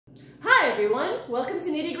Hi everyone, welcome to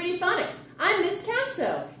Nitty Gritty Phonics. I'm Miss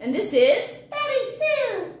Casso, and this is Betty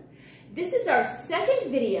Sue. This is our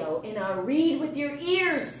second video in our Read with Your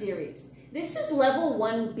Ears series. This is level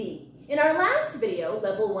 1B. In our last video,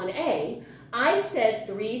 level 1A, I said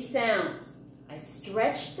 3 sounds. I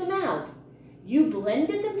stretched them out. You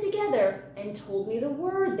blended them together and told me the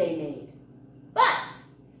word they made. But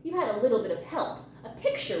you had a little bit of help. A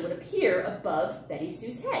picture would appear above Betty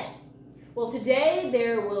Sue's head. Well, today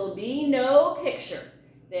there will be no picture.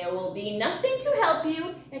 There will be nothing to help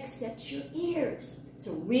you except your ears.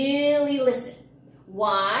 So really listen.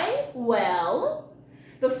 Why? Well,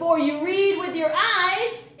 before you read with your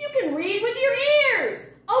eyes, you can read with your ears.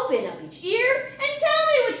 Open up each ear and tell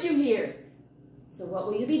me what you hear. So what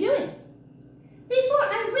will you be doing? Before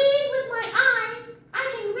I read with my eyes, I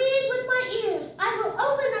can read with my ears. I will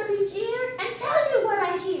open up each ear and tell you what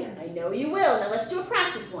I hear. I know you will. Now let's do a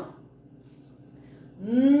practice one.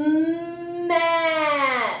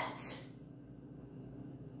 Mat.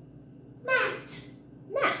 Mat.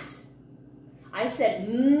 Mat. I said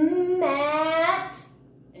mat,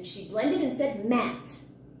 and she blended and said mat.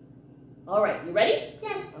 All right, you ready?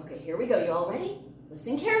 Yes. Okay, here we go. You all ready?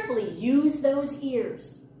 Listen carefully. Use those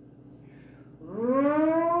ears.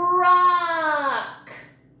 Rock.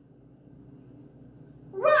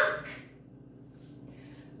 Rock.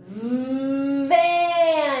 Van.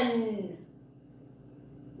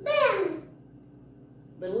 Van.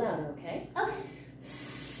 A little louder, okay? Okay.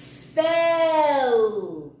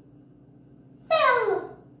 Fell.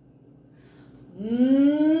 Fell.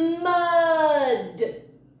 Mud.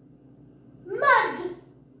 Mud.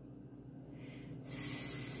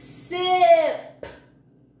 Sip.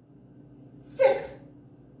 Sip.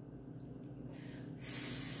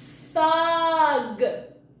 Fog.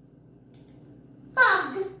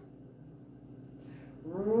 Fog.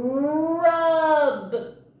 Rub.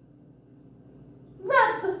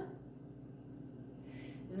 Rub.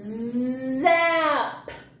 Zap.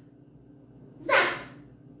 Zap.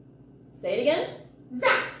 Say it again.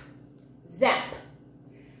 Zap. Zap.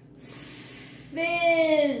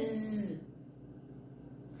 Fizz.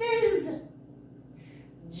 Fizz.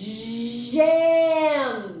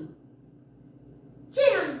 Jam.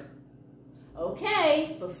 Jam.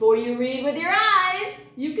 Okay, before you read with your eyes,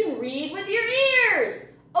 you can read with your ears.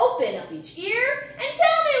 Open up each ear and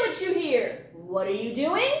tell me what you hear. What are you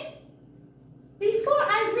doing? Before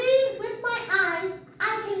I read with my eyes,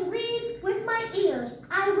 I can read with my ears.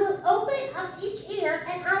 I will open up each ear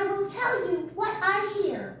and I will tell you what I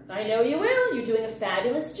hear. I know you will. You're doing a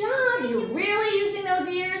fabulous job. You're really using those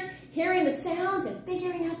ears, hearing the sounds and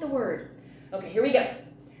figuring out the word. Okay, here we go.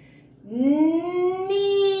 Kneel.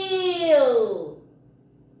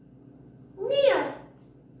 Kneel.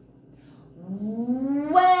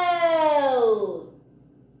 Well.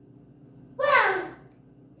 Well.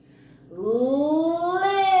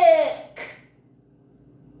 Lick.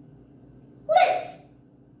 Lick.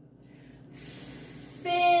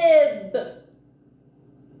 Fib.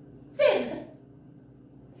 Fib.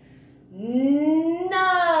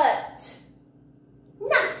 Nut.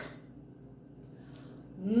 Nut.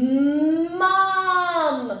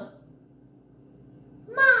 Mom.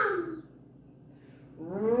 Mom.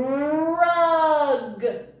 Rug.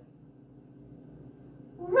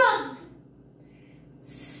 Rug.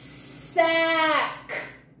 Sack.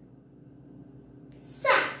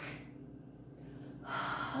 Sack.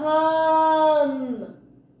 Hum.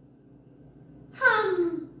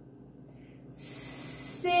 Hum.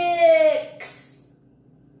 Six.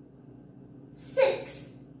 Six.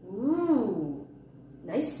 Ooh,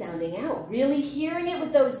 nice sounding out. Really hearing it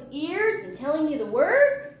with those ears and telling me the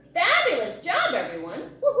word? Fabulous job,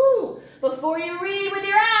 everyone. Woohoo! Before you read with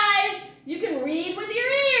your eyes, you can read with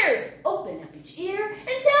your ears. Open up each ear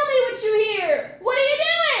and tell me what you hear. What are you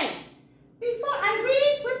doing? Before I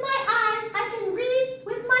read with my eyes, I can read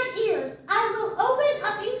with my ears. I will open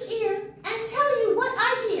up each ear and tell you what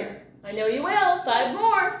I hear. I know you will. 5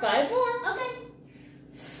 more. 5 more. Okay.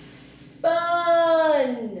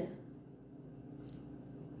 Fun.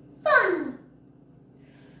 Fun.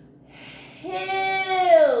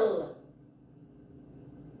 Hill.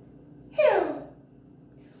 Hill.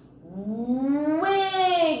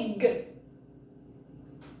 Wig.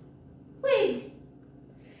 Wig.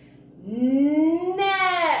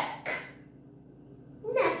 Neck.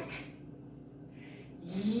 Neck.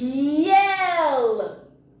 Yell.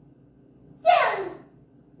 Yell.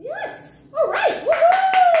 Yes. All right.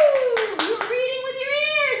 Woohoo! You were reading with your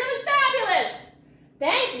ears. That was fabulous.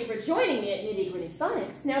 Thank you for joining me at Nitty Gritty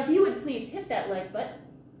Phonics. Now, if you would please hit that like button.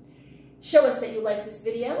 Show us that you like this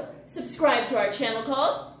video. Subscribe to our channel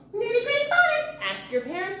called Nitty Gritty Phonics. Ask your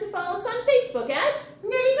parents to follow us on Facebook at Nitty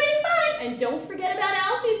Gritty Phonics. And don't forget about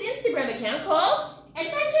Alfie's Instagram account called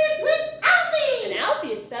Adventures with Alfie. And Alfie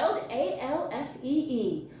is spelled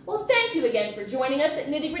A-L-F-E-E. Well, thank you again for joining us at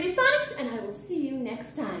Nitty Gritty Phonics, and I will see you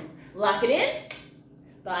next time. Lock it in.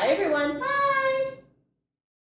 Bye, everyone. Bye.